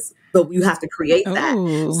businesses. But you have to create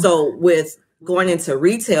that. So with going into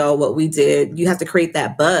retail, what we did, you have to create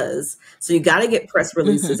that buzz. So you got to get press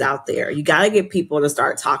releases out there. You got to get people to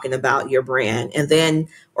start talking about your brand. And then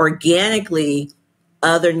organically,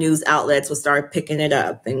 other news outlets will start picking it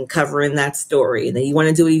up and covering that story. And then you want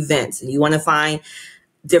to do events and you want to find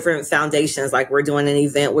different foundations. Like we're doing an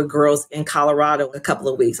event with girls in Colorado in a couple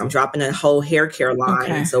of weeks. I'm dropping a whole hair care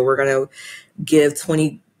line. So we're going to give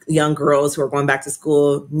 20 young girls who are going back to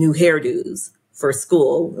school new hairdos for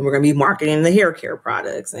school, and we're going to be marketing the hair care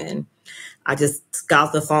products. And I just got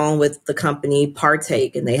off the phone with the company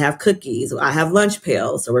Partake, and they have cookies. I have lunch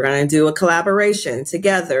pails, so we're going to do a collaboration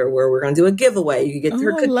together where we're going to do a giveaway. You get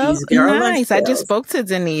her cookies, get our lunch pails. I just spoke to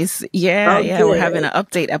Denise. We're having an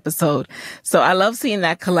update episode, so I love seeing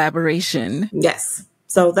that collaboration. Yes,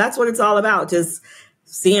 so that's what it's all about. Just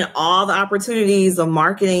seeing all the opportunities of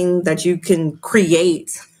marketing that you can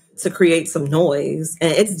create to create some noise.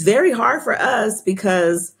 And it's very hard for us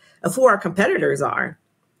because of who our competitors are.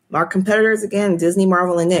 Our competitors, again, Disney,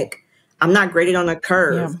 Marvel, and Nick. I'm not graded on a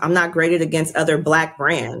curve. I'm not graded against other Black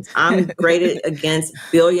brands. I'm graded against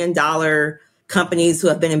billion-dollar companies who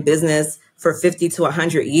have been in business for 50 to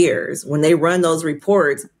 100 years. When they run those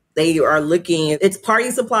reports, they are looking, it's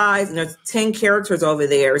party supplies, and there's 10 characters over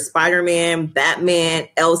there. Spider-Man, Batman,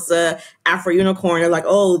 Elsa, Afro-Unicorn. They're like,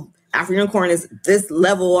 oh, Afro-Unicorn is this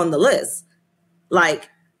level on the list. Like,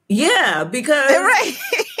 yeah, because... Right.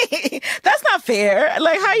 That's not fair.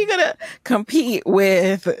 Like, how are you going to compete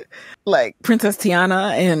with, like, Princess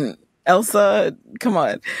Tiana and Elsa? Come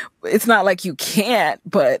on. It's not like you can't,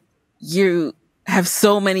 but you have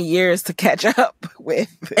so many years to catch up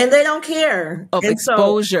with. And they don't care. Of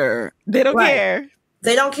exposure. They don't care.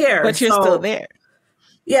 They don't care. But you're still there.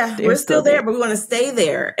 Yeah, we're still there, but we want to stay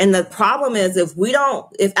there. And the problem is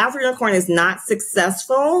if Afro-Unicorn is not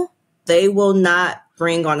successful, they will not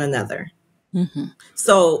bring on another.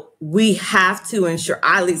 So we have to ensure,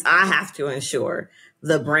 at least I have to ensure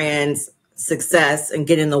the brand's success and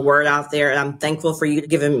getting the word out there. And I'm thankful for you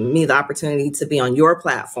giving me the opportunity to be on your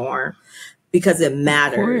platform because it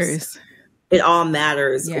matters. It all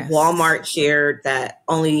matters. Yes. Walmart shared that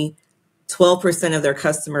only 12% of their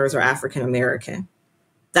customers are African American.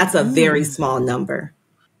 That's a very small number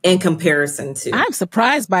in comparison to. I'm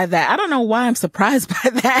surprised by that. I don't know why I'm surprised by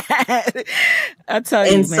that. I tell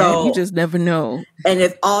you, man, you just never know. And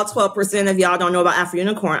if all 12% of y'all don't know about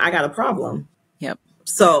Afro-Unicorn, I got a problem. Yep.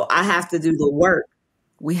 So I have to do the work.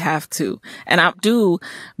 We have to. And I do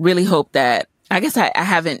really hope that, I guess I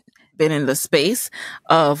haven't been in the space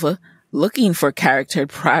of looking for charactered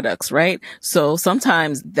products, right? So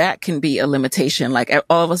sometimes that can be a limitation. Like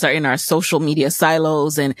all of us are in our social media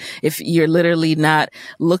silos. And if you're literally not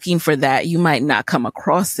looking for that, you might not come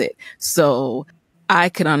across it. So I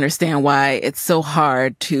can understand why it's so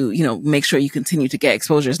hard to, make sure you continue to get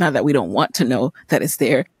exposure. It's not that we don't want to know that it's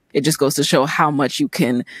there. It just goes to show how much you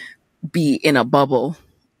can be in a bubble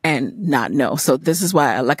and not know. So this is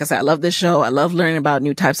why, like I said, I love this show. I love learning about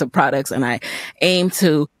new types of products, and I aim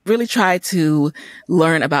to really try to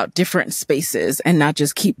learn about different spaces and not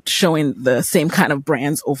just keep showing the same kind of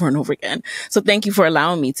brands over and over again. So thank you for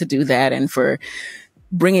allowing me to do that and for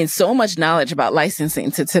bringing so much knowledge about licensing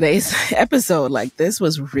to today's episode. Like, this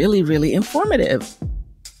was really, really informative.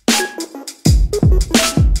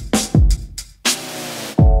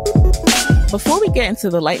 Before we get into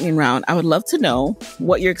the lightning round, I would love to know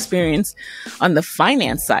what your experience on the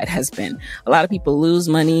finance side has been. A lot of people lose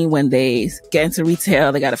money when they get into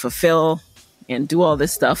retail. They got to fulfill and do all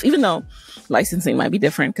this stuff, even though licensing might be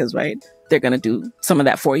different because, right, they're going to do some of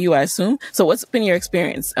that for you, I assume. So what's been your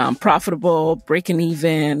experience? Profitable, breaking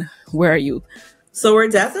even? Where are you? So we're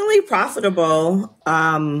definitely profitable.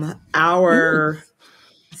 I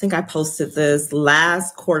think I posted this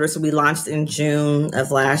last quarter. So we launched in June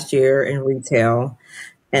of last year in retail.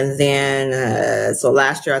 And then, so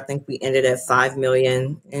last year, I think we ended at 5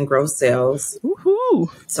 million in gross sales. Woohoo.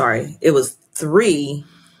 Sorry, it was 3.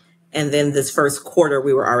 And then this first quarter,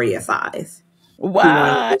 we were already at 5.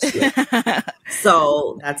 What? This year.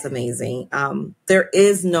 So that's amazing. There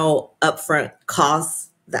is no upfront costs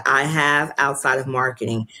that I have outside of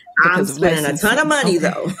marketing. I'm spending a ton of money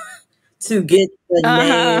though to get the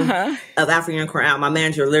name of Afro-Unicorn out. My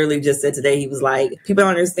manager literally just said today, he was like, people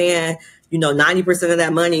don't understand, 90% of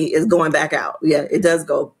that money is going back out. Yeah, it does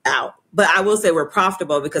go out. But I will say we're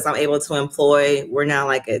profitable because I'm able to employ, we're now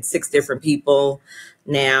like at 6 different people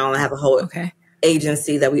now. I have a whole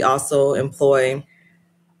agency that we also employ.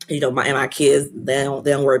 My kids, they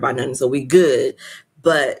don't worry about nothing. So we good.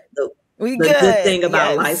 But the good thing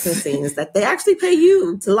about licensing is that they actually pay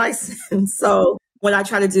you to license. So what I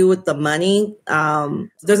try to do with the money,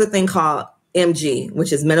 there's a thing called MG,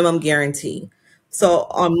 which is minimum guarantee. So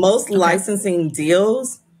on most licensing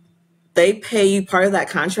deals, they pay you part of that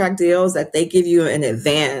contract deals that they give you in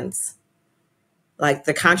advance. Like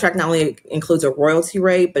the contract not only includes a royalty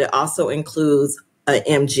rate, but it also includes an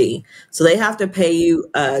MG. So they have to pay you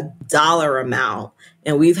a dollar amount.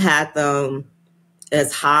 And we've had them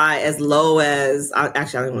as high, as low as,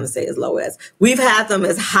 actually, I don't want to say as low as, we've had them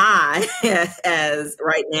as high as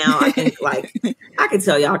right now. I think I can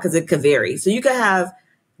tell y'all because it could vary. So you could have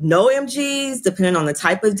no MGs depending on the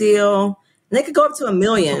type of deal. And they could go up to $1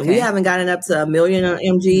 million. We haven't gotten up to $1 million on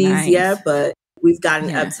MGs yet, but we've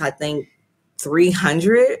gotten up to, I think,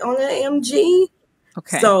 300 on an MG.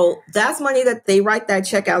 So that's money that they write that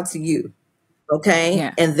check out to you.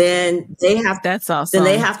 And then they have that's awesome. Then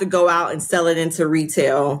they have to go out and sell it into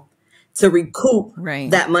retail to recoup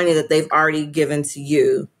that money that they've already given to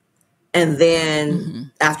you. And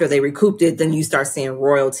then after they recouped it, then you start seeing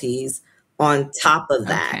royalties on top of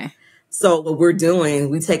that. So what we're doing,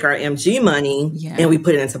 we take our MG money and we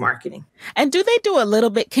put it into marketing. And do they do a little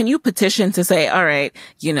bit? Can you petition to say, all right,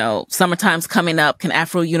 summertime's coming up. Can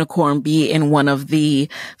Afro-Unicorn be in one of the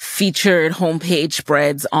featured homepage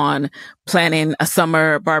spreads on planning a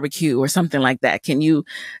summer barbecue or something like that? Can you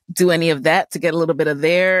do any of that to get a little bit of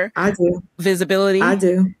their visibility? I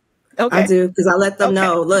do. I do. Because I let them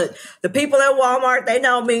know, look, the people at Walmart, they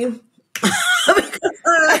know me.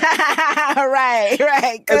 right.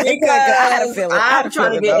 Good. I had a feeling. I'm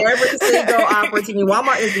trying to get every single opportunity.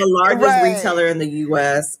 Walmart is the largest retailer in the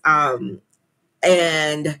U.S.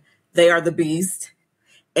 And they are the beast.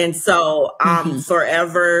 And so I'm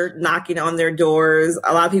forever knocking on their doors.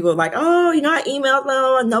 A lot of people are like, oh, I emailed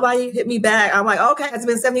them and nobody hit me back. I'm like, okay, it's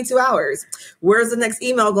been 72 hours. Where's the next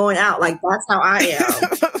email going out? Like, that's how I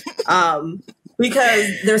am. Because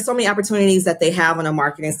there's so many opportunities that they have on a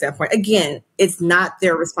marketing standpoint. Again, it's not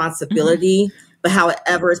their responsibility, but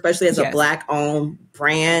however, especially as a Black-owned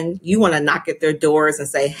brand, you want to knock at their doors and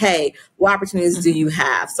say, hey, what opportunities do you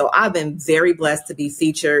have? So I've been very blessed to be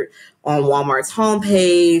featured on Walmart's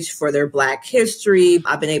homepage for their Black history.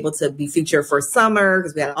 I've been able to be featured for summer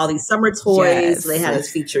because we had all these summer toys. So they had us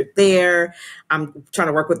featured there. I'm trying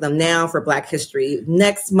to work with them now for Black History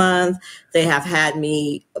next month. They have had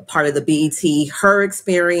me a part of the BET Her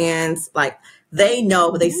Experience. Like, they know,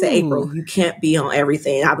 but they say, April, you can't be on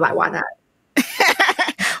everything. I'm like, why not?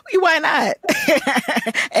 Why not?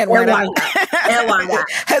 And why not?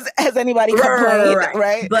 Has anybody complained?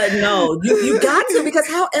 Right. But no, you got to, because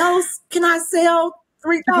how else can I sell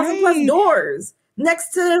 3,000 plus doors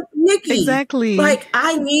next to Nikki? Exactly. Like,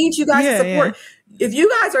 I need you guys to support. If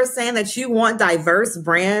you guys are saying that you want diverse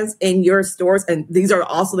brands in your stores, and these are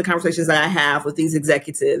also the conversations that I have with these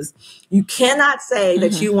executives, you cannot say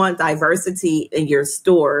that you want diversity in your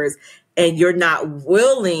stores and you're not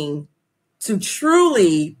willing to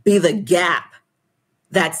truly be the gap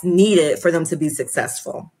that's needed for them to be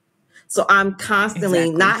successful. So I'm constantly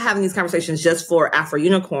not having these conversations just for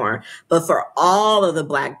Afro-Unicorn, but for all of the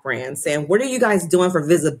Black brands saying, what are you guys doing for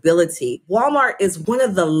visibility? Walmart is one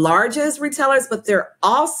of the largest retailers, but they're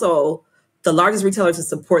also the largest retailer to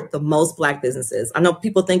support the most Black businesses. I know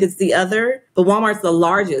people think it's the other, but Walmart's the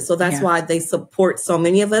largest. So that's why they support so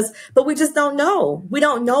many of us, but we just don't know. We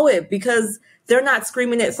don't know it because they're not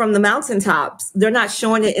screaming it from the mountaintops. They're not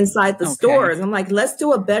showing it inside the stores. I'm like, let's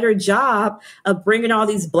do a better job of bringing all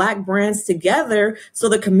these Black brands together so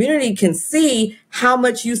the community can see how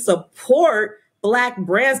much you support Black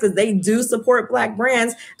brands, because they do support Black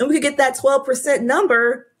brands. And we could get that 12%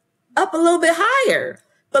 number up a little bit higher.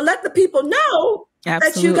 But let the people know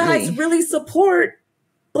that you guys really support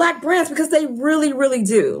Black brands because they really, really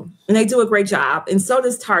do. And they do a great job. And so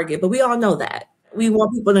does Target. But we all know that. We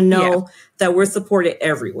want people to know that we're supported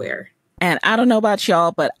everywhere. And I don't know about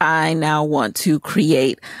y'all, but I now want to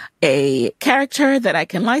create a character that I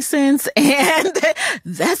can license. And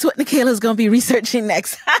that's what Nikayla's going to be researching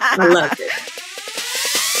next. I love it.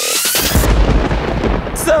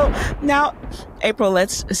 So now, April,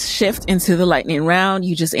 let's shift into the lightning round.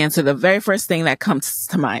 You just answer the very first thing that comes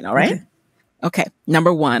to mind. All right. Okay.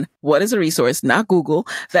 Number one, what is a resource, not Google,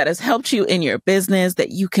 that has helped you in your business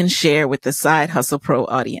that you can share with the Side Hustle Pro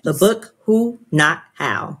audience? The book, Who, Not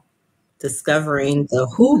How. Discovering the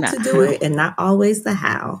who to do it and not always the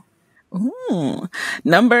how. Ooh.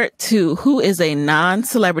 Number two, who is a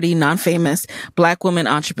non-celebrity, non-famous Black woman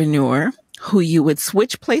entrepreneur who you would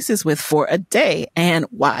switch places with for a day and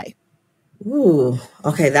why? Ooh,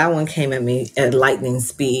 okay. That one came at me at lightning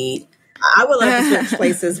speed. I would like to switch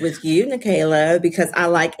places with you, Nikayla, because I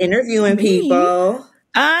like interviewing people.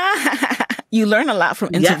 You learn a lot from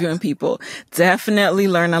interviewing people. Definitely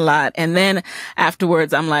learn a lot. And then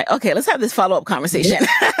afterwards, I'm like, okay, let's have this follow-up conversation.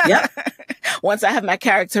 Yep. Once I have my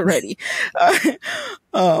character ready.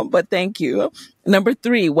 But thank you. Number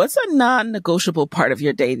three, what's a non-negotiable part of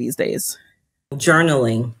your day these days?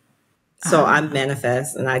 Journaling. So I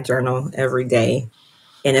manifest and I journal every day.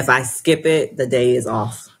 And if I skip it, the day is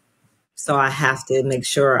off. So I have to make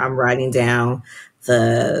sure I'm writing down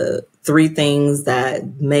the 3 things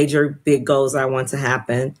that major big goals I want to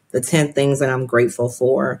happen, the 10 things that I'm grateful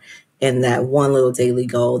for, and that one little daily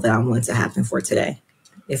goal that I want to happen for today.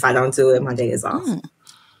 If I don't do it, my day is off.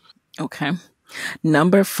 Okay.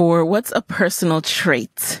 Number 4, what's a personal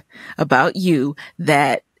trait about you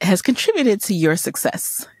that has contributed to your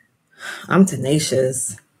success? I'm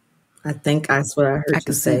tenacious. I think that's what I heard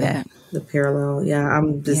you say. That. The parallel. Yeah,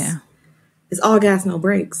 I'm just, it's all gas, no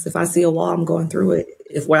brakes. If I see a wall, I'm going through it.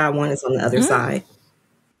 If what I want is on the other side.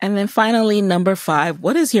 And then finally, number 5,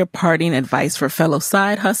 what is your parting advice for fellow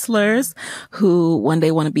side hustlers who one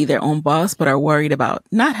day want to be their own boss, but are worried about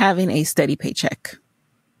not having a steady paycheck?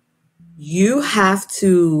 You have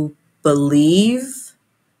to believe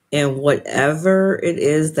in whatever it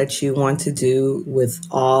is that you want to do with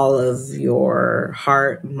all of your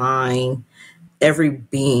heart, mind, every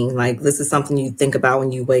being. Like, this is something you think about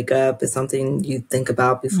when you wake up. It's something you think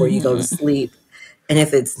about before you go to sleep. And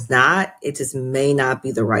if it's not, it just may not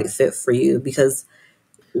be the right fit for you, because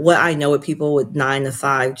what I know with people with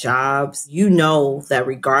 9-to-5 jobs, you know that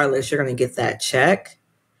regardless, you're going to get that check.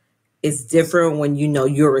 It's different when you know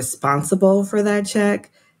you're responsible for that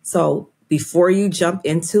check. So before you jump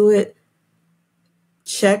into it,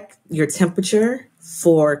 check your temperature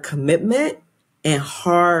for commitment and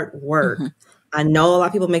hard work. I know a lot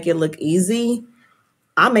of people make it look easy.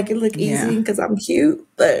 I make it look easy because I'm cute,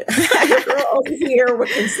 but the girl over here with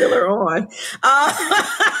concealer on.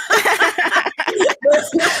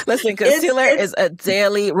 Listen, concealer is a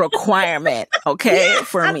daily requirement, okay,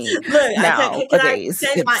 for me. Look, can I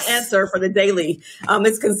change my answer for the daily?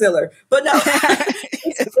 It's concealer, but no,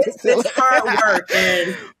 it's hard work,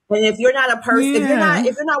 and if you're not a person,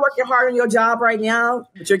 if you're not working hard on your job right now,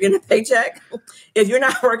 but you're getting a paycheck, if you're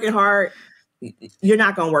not working hard, you're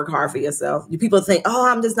not going to work hard for yourself. People think, oh,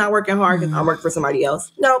 I'm just not working hard because I work for somebody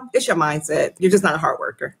else. No, it's your mindset. You're just not a hard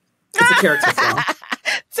worker. It's a character flaw.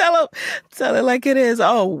 Tell it like it is.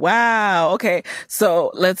 Oh, wow. Okay.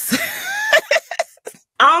 So let's.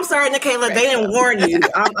 I'm sorry, Nikayla. They didn't warn you.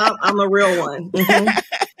 I'm a real one.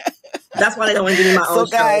 That's why they don't want to give me my own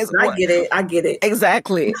guys, show. I get it.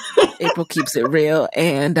 Exactly. April keeps it real.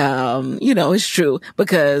 And, it's true,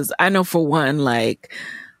 because I know for one, like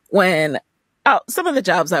when some of the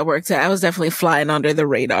jobs I worked at, I was definitely flying under the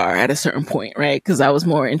radar at a certain point, right? Because I was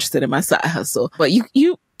more interested in my side hustle. But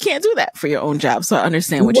you can't do that for your own job. So I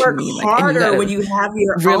understand what you mean. Like, harder when you have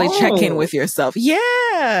your really check in with yourself.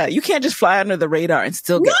 Yeah. You can't just fly under the radar and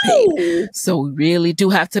still get paid. So we really do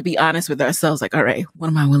have to be honest with ourselves. Like, all right, what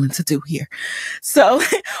am I willing to do here? So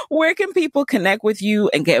where can people connect with you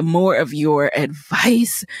and get more of your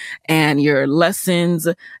advice and your lessons,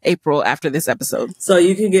 April, after this episode? So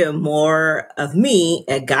you can get more of me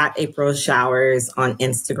at Got April Showers on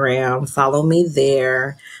Instagram. Follow me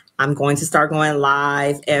there. I'm going to start going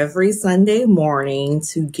live every Sunday morning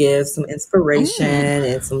to give some inspiration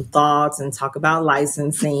and some thoughts and talk about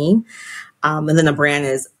licensing. And then the brand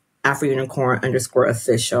is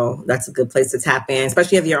Afro-Unicorn_official. That's a good place to tap in,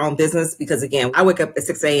 especially if you have your own business, because again, I wake up at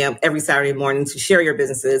 6 a.m. every Saturday morning to share your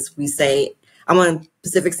businesses. We say, I'm on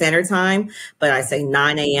Pacific Standard Time, but I say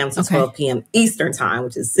 9 a.m. to 12 p.m. Eastern Time,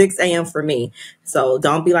 which is 6 a.m. for me. So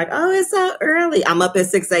don't be like, oh, it's so early. I'm up at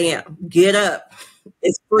 6 a.m. Get up.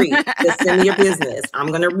 It's free. Just send me your business. I'm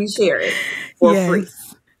going to reshare it for free.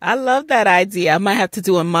 I love that idea. I might have to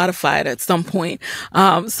do a modified at some point.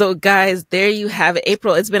 So guys, there you have it.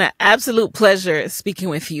 April, it's been an absolute pleasure speaking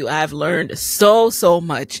with you. I've learned so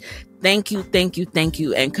much. Thank you.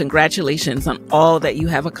 And congratulations on all that you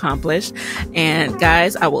have accomplished. And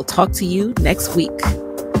guys, I will talk to you next week.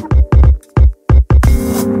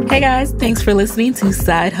 Hey guys, thanks for listening to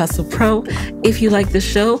Side Hustle Pro. If you like the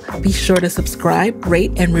show, be sure to subscribe,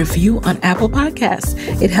 rate, and review on Apple Podcasts.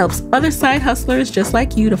 It helps other side hustlers just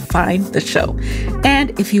like you to find the show.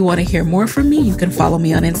 And if you want to hear more from me, you can follow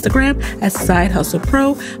me on Instagram at Side Hustle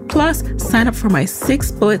Pro. Plus, sign up for my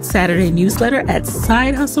 6-bullet Saturday newsletter at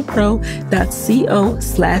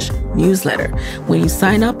sidehustlepro.co/newsletter. When you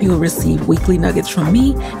sign up, you will receive weekly nuggets from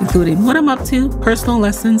me, including what I'm up to, personal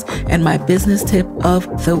lessons, and my business tip of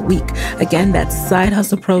the week. Again, that's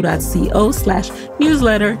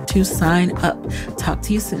sidehustlepro.co/newsletter to sign up. Talk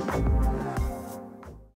to you soon.